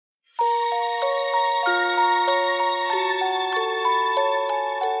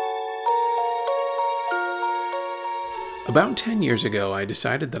About 10 years ago, I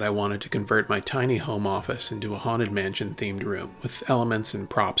decided that I wanted to convert my tiny home office into a Haunted Mansion themed room with elements and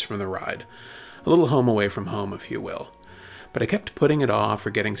props from the ride. A little home away from home, if you will. But I kept putting it off or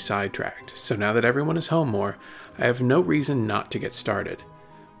getting sidetracked, so now that everyone is home more, I have no reason not to get started.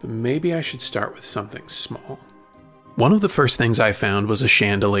 But maybe I should start with something small. One of the first things I found was a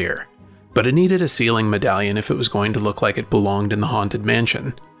chandelier, but it needed a ceiling medallion if it was going to look like it belonged in the Haunted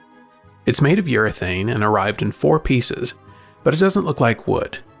Mansion. It's made of urethane and arrived in 4 pieces, but it doesn't look like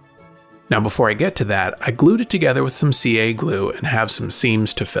wood. Now before I get to that, I glued it together with some CA glue and have some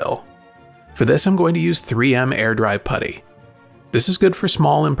seams to fill. For this I'm going to use 3M air dry putty. This is good for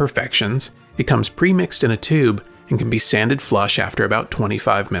small imperfections, it comes pre-mixed in a tube and can be sanded flush after about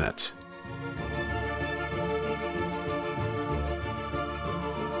 25 minutes.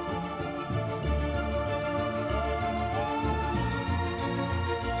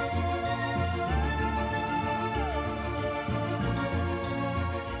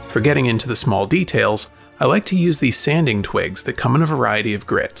 For getting into the small details, I like to use these sanding twigs that come in a variety of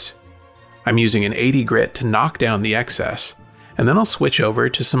grits. I'm using an 80 grit to knock down the excess, and then I'll switch over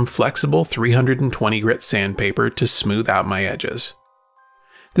to some flexible 320 grit sandpaper to smooth out my edges.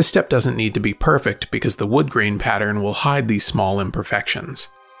 This step doesn't need to be perfect because the wood grain pattern will hide these small imperfections.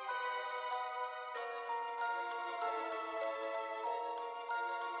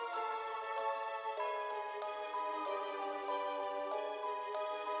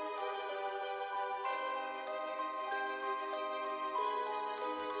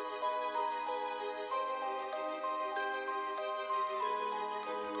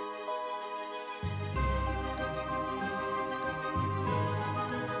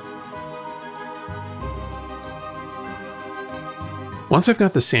 Once I've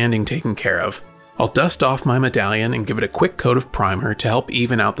got the sanding taken care of, I'll dust off my medallion and give it a quick coat of primer to help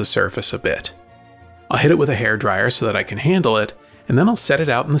even out the surface a bit. I'll hit it with a hairdryer so that I can handle it, and then I'll set it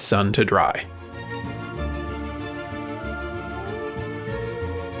out in the sun to dry.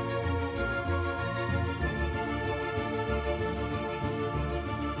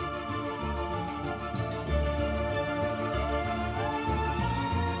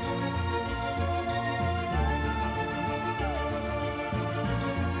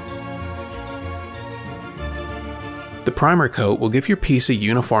 The primer coat will give your piece a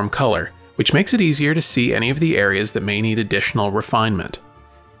uniform color, which makes it easier to see any of the areas that may need additional refinement.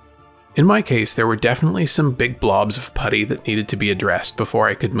 In my case, there were definitely some big blobs of putty that needed to be addressed before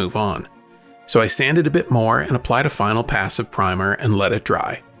I could move on, so I sanded a bit more and applied a final pass of primer and let it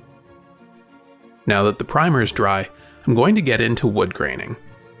dry. Now that the primer is dry, I'm going to get into wood graining.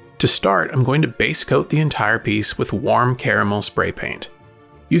 To start, I'm going to base coat the entire piece with warm caramel spray paint.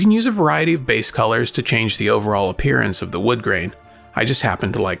 You can use a variety of base colors to change the overall appearance of the wood grain. I just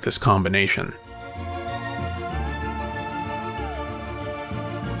happen to like this combination.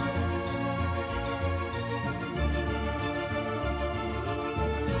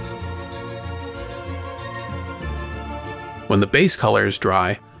 When the base color is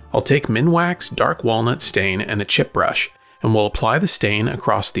dry, I'll take Minwax dark walnut stain and a chip brush, and we'll apply the stain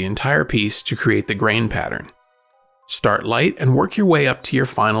across the entire piece to create the grain pattern. Start light and work your way up to your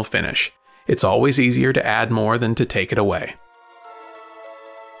final finish. It's always easier to add more than to take it away.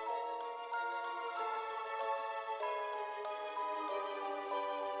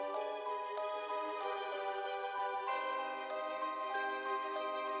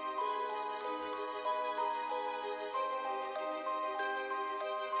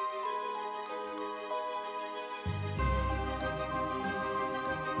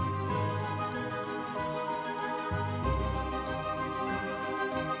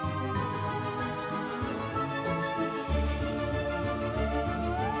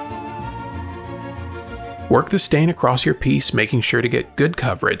 Work the stain across your piece, making sure to get good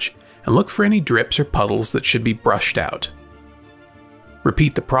coverage, and look for any drips or puddles that should be brushed out.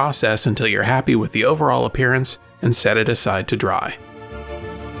 Repeat the process until you're happy with the overall appearance and set it aside to dry.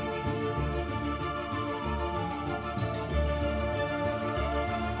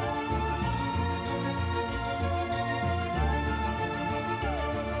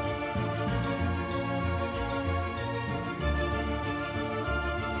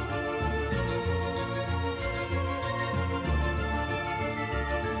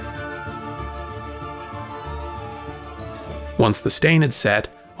 Once the stain had set,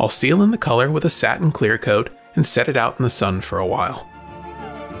 I'll seal in the color with a satin clear coat and set it out in the sun for a while.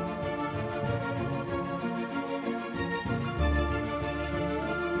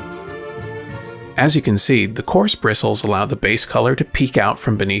 As you can see, the coarse bristles allow the base color to peek out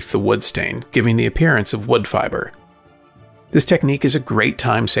from beneath the wood stain, giving the appearance of wood fiber. This technique is a great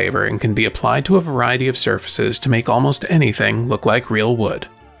time saver and can be applied to a variety of surfaces to make almost anything look like real wood.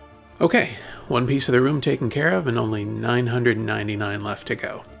 Okay, one piece of the room taken care of and only 999 left to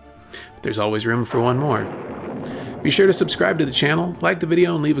go. But there's always room for one more. Be sure to subscribe to the channel, like the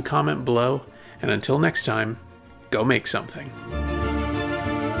video, and leave a comment below. And until next time, go make something.